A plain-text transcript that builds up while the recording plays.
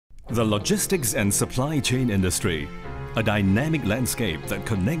The logistics and supply chain industry, a dynamic landscape that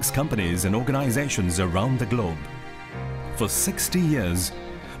connects companies and organizations around the globe. For 60 years,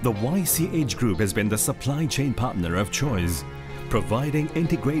 the YCH Group has been the supply chain partner of choice, providing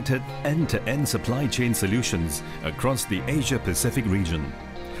integrated end-to-end supply chain solutions across the Asia-Pacific region.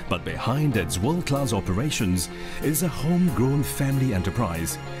 But behind its world-class operations is a homegrown family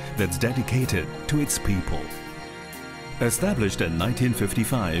enterprise that's dedicated to its people. Established in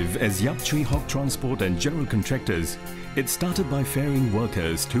 1955 as Yap Chui Hock Transport and General Contractors, it started by ferrying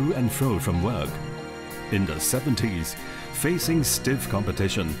workers to and fro from work. In the 70s, facing stiff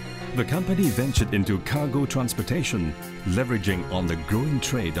competition, the company ventured into cargo transportation, leveraging on the growing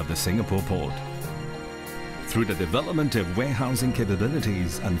trade of the Singapore port. Through the development of warehousing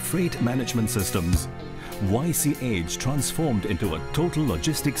capabilities and freight management systems, YCH transformed into a total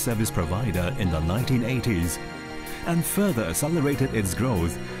logistics service provider in the 1980s and further accelerated its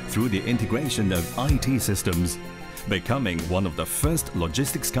growth through the integration of IT systems, becoming one of the first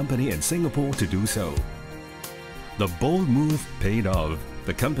logistics company in Singapore to do so. The bold move paid off.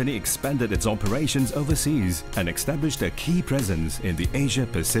 The company expanded its operations overseas and established a key presence in the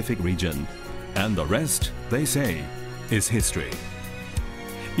Asia-Pacific region. And the rest, they say, is history.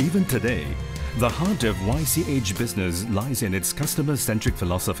 Even today, the heart of YCH business lies in its customer-centric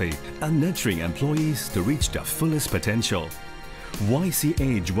philosophy and nurturing employees to reach their fullest potential.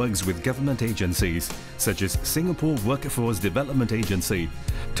 YCH works with government agencies such as Singapore Workforce Development Agency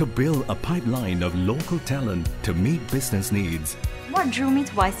to build a pipeline of local talent to meet business needs. What drew me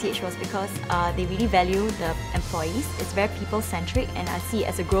to YCH was because they really value the employees. It's very people-centric, and I see it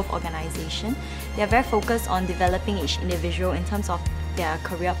as a growth organization. They're very focused on developing each individual in terms of their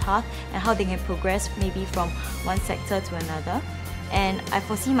career path and how they can progress maybe from one sector to another. And I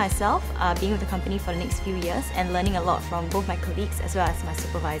foresee myself being with the company for the next few years and learning a lot from both my colleagues as well as my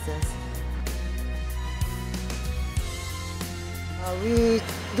supervisors. We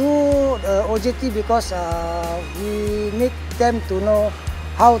do OJT because we need them to know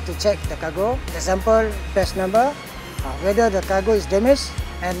how to check the cargo. Example, batch number, whether the cargo is damaged,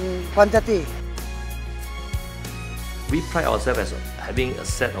 and quantity. We pride ourselves as having a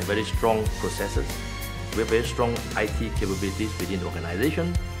set of very strong processes. We have very strong IT capabilities within the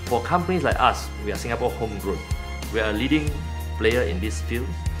organization. For companies like us, we are Singapore homegrown. We are a leading player in this field,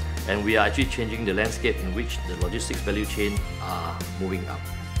 and we are actually changing the landscape in which the logistics value chain are moving up.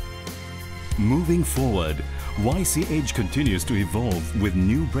 Moving forward, YCH continues to evolve with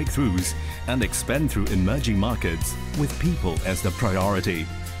new breakthroughs and expand through emerging markets with people as the priority.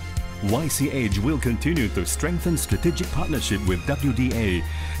 YCH will continue to strengthen strategic partnership with WDA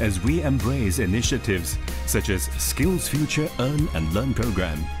as we embrace initiatives such as Skills Future Earn and Learn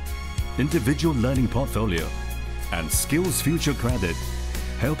program, Individual Learning Portfolio, and Skills Future Credit,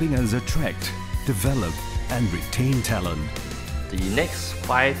 helping us attract, develop, and retain talent. The next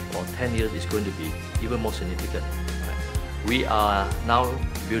 5 or 10 years is going to be even more significant. We are now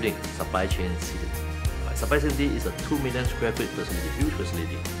building Supply Chain City. Supply Chain City is a 2 million square foot facility, huge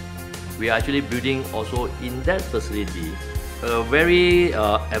facility. We are actually building also in that facility a very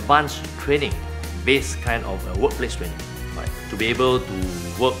advanced training based kind of workplace training, to be able to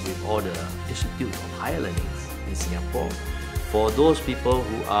work with all the institutes of higher learning in Singapore. For those people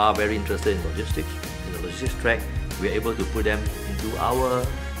who are very interested in logistics, in the logistics track, we are able to put them into our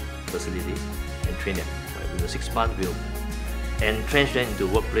facility and train them. Within 6 months, we'll entrench them into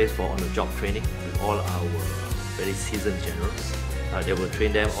workplace for on-the-job training with all our very seasoned generals. They will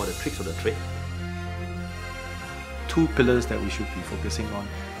train them all the tricks of the trade. 2 pillars that we should be focusing on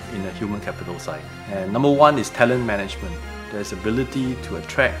in the human capital side. And number 1 is talent management. There's ability to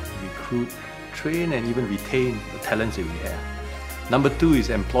attract, recruit, train, and even retain the talents that we have. Number 2 is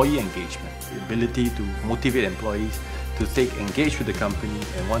employee engagement, the ability to motivate employees to stay engaged with the company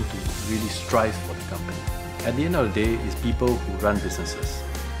and want to really strive for the company. At the end of the day, it's people who run businesses.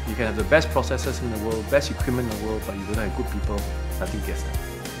 You can have the best processes in the world, best equipment in the world, but you don't have good people, nothing gets done.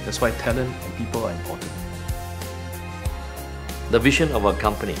 That's why talent and people are important. The vision of our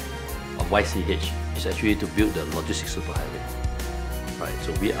company, of YCH, is actually to build the logistics superhighway.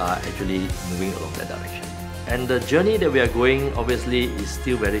 So we are actually moving along that direction. And the journey that we are going, obviously, is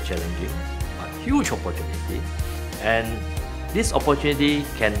still very challenging, a huge opportunity. And this opportunity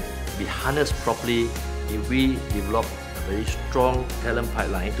can be harnessed properly if we develop a very strong talent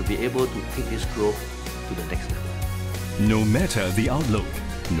pipeline to be able to take this growth to the next level. No matter the outlook,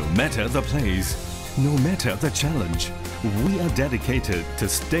 no matter the place, no matter the challenge, we are dedicated to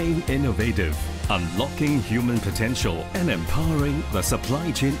staying innovative, unlocking human potential and empowering the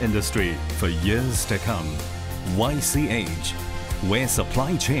supply chain industry for years to come. YCH, where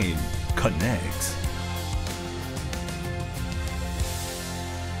supply chain connects.